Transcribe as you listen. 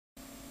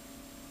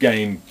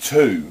game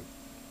 2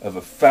 of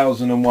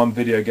 1001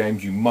 video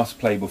games you must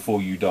play before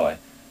you die.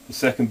 The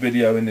second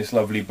video in this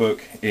lovely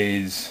book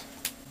is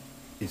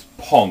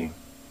Pong.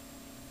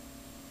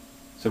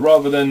 So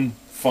rather than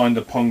find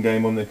a Pong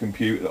game on the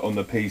computer, on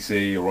the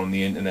PC or on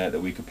the internet that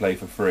we could play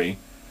for free,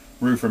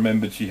 Ruth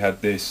remembered she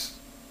had this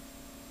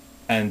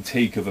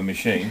antique of a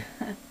machine.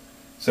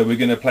 So we're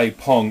going to play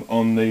Pong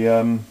on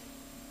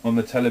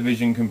the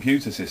television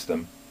computer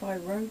system. By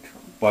Rotron.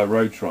 By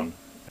Rotron.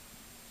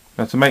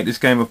 Now, to make this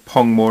game of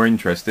Pong more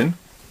interesting,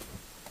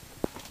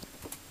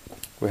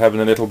 we're having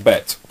a little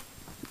bet.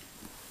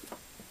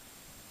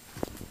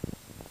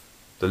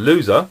 The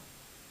loser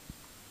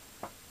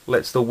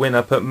lets the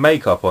winner put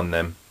makeup on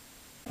them.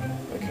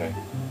 Okay,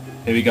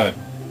 here we go.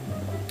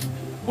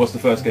 What's the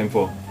first game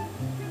for?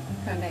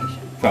 Foundation.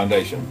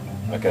 Foundation.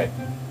 Okay,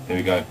 here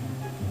we go.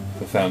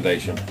 For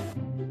Foundation.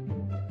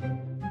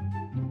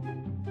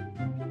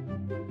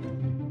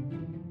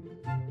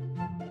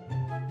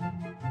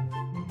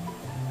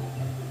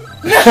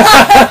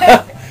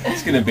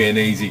 It's going to be an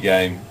easy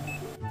game.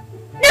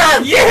 No!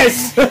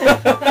 Yes!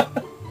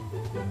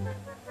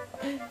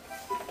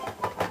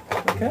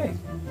 Okay.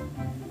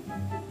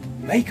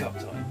 Makeup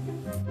time.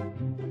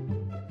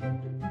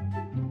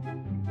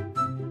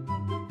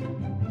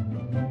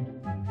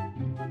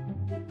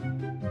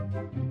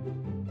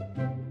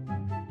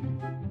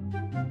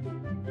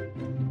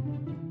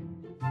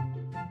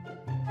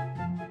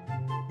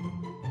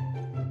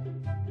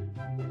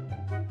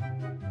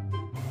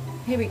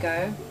 Here we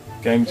go.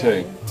 Game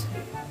 2.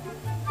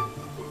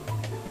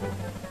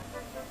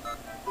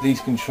 These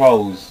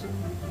controls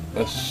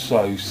are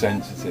so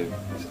sensitive,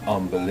 it's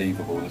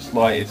unbelievable. The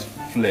slightest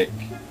flick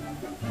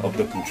of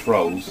the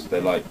controls, they're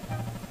like,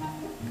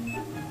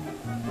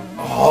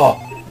 oh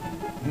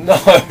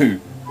no!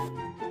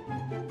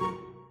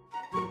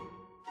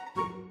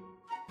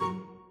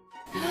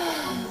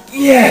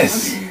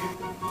 Yes!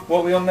 What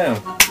are we on now?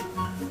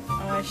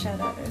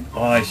 Eyeshadow.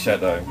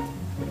 Eyeshadow.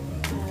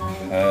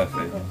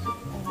 Perfect.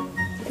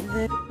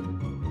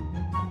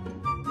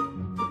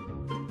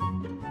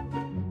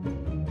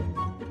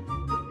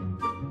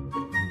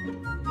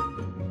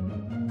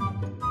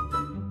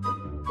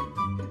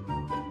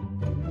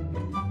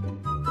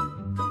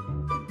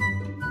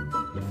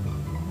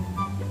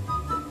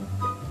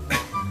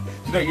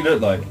 Do you know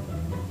what you look like?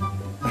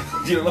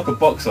 You look like a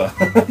boxer.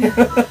 You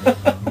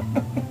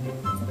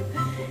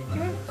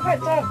went quite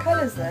dark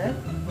colours there.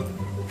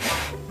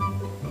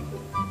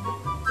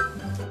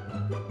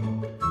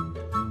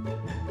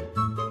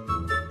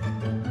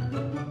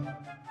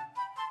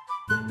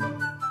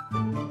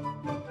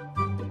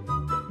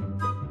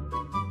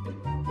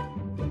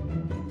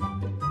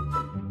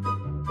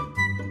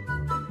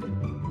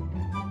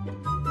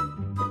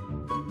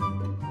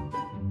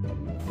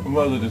 I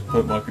might as well just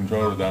put my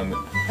controller down there.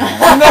 No!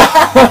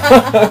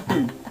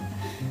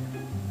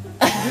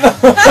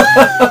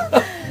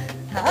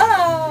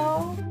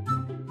 Hello!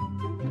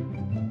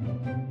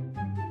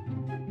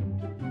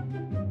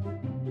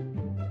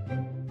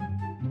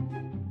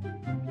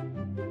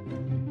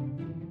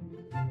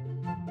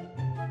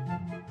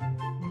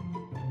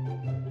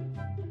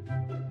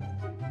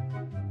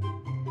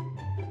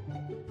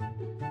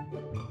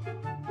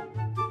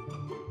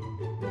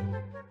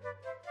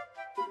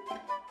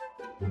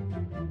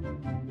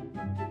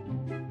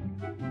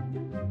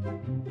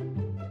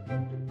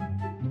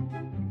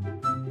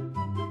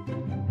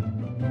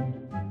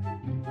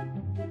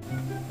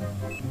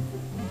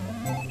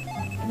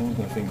 No one's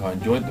going to think I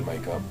enjoyed the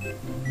makeup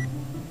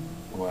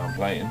the way I'm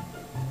playing.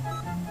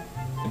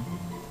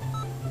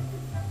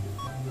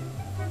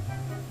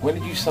 When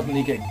did you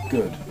suddenly get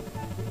good?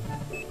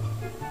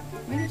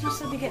 When did you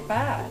suddenly get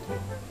bad?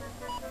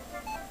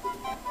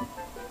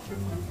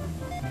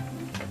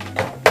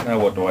 Now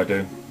what do I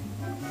do?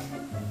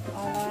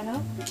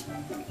 Eyeliner?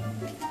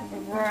 With a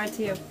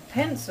variety of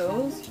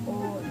pencils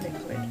or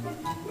liquid?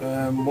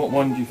 What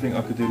one do you think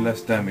I could do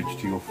less damage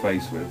to your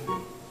face with?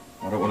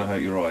 I don't want to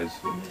hurt your eyes.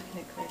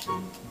 Liquid.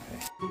 Okay.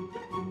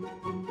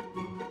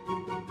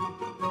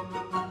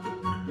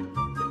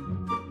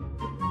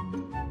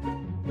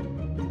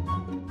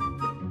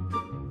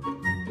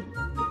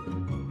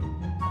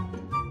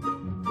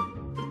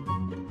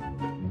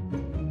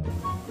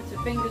 So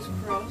fingers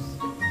crossed.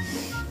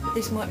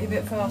 This might be a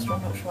bit faster,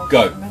 I'm not sure. I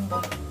Go. can't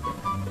remember.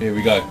 Here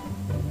we go.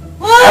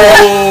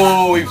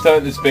 Oh, we've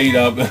turned the speed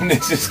up and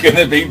this is going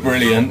to be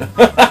brilliant.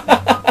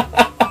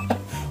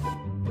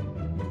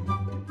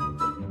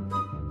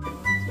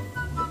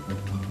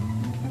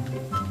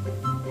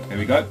 Here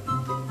we go.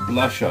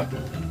 Blusher.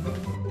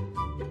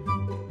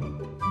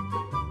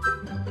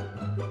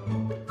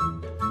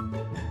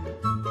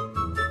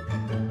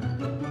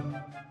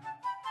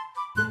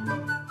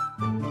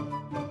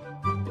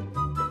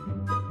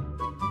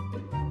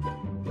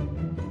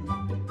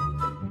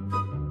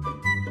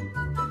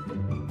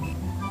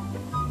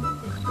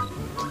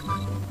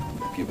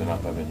 Given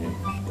up, haven't you?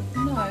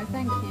 No,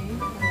 thank you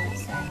for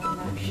saying all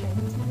that shit.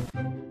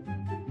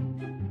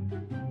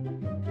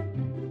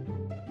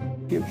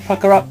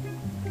 Pucker up,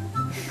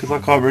 because I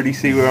can't really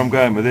see where I'm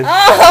going with this.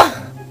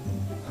 Oh!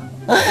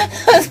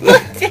 That's my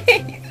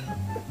teeth.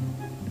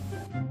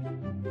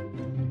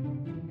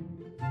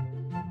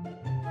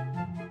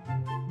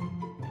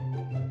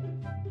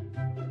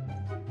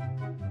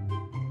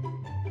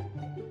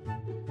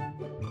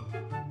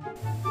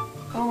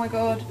 Oh my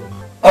god.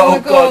 Oh my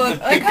god,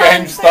 the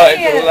game started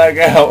to lag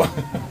out.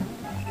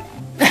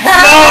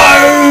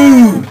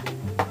 No!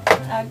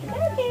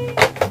 Okay.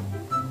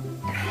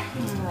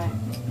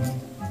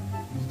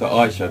 It's the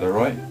eyeshadow,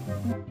 right?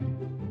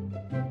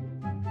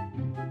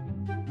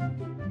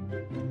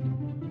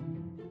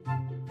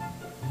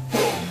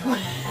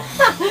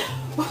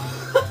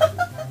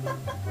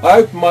 I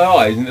opened my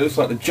eyes and it looks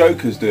like the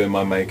Joker's doing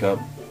my makeup.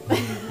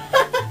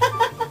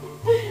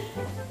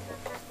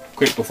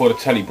 Quick before the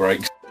telly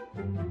breaks.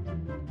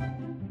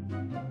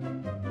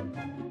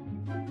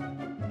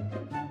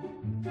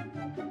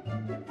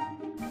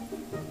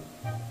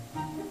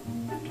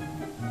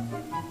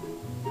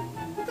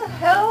 What the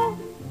hell?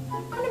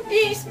 What kind of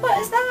beauty spot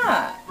is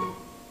that?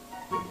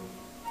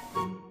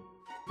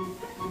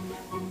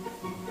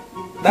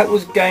 That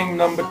was game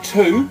number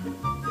 2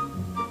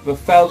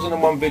 of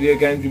 1001 video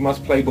games we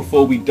must play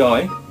before we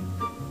die. I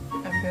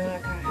feel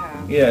like I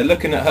have. Yeah,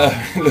 looking at her,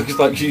 it looks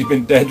like she's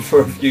been dead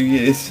for a few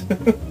years.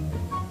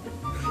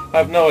 I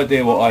have no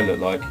idea what I look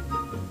like. Not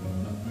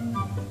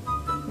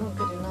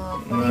good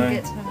enough. I No. didn't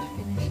get time to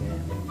finish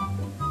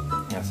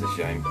it. That's a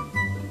shame.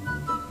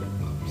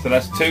 So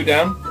that's 2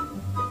 down.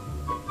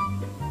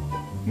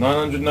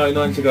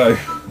 999 to go.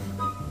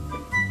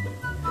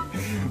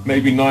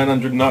 Maybe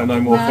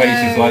 999 more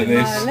faces like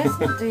this. No, let's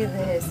not do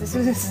this. This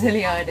was a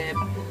silly idea.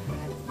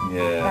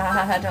 Yeah.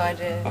 Bad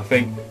idea. I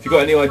think if you've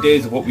got any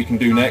ideas of what we can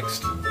do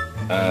next,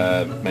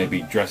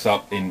 maybe dress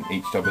up in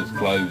each other's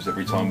clothes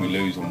every time we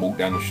lose and walk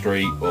down the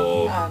street,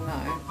 or... Oh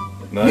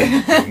No?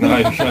 no. No?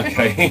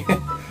 Okay.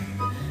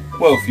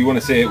 Well, if you want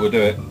to see it, we'll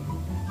do it.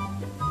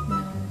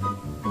 No.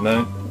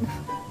 No?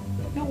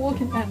 Not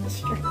walking down the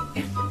street.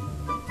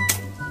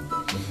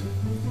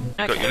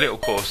 Got your little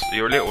course,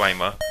 you're a little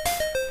aimer.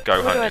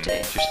 Go What do I hunting.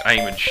 do? Just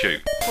aim and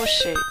shoot Or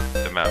shoot.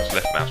 the mouse,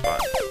 left mouse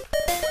button.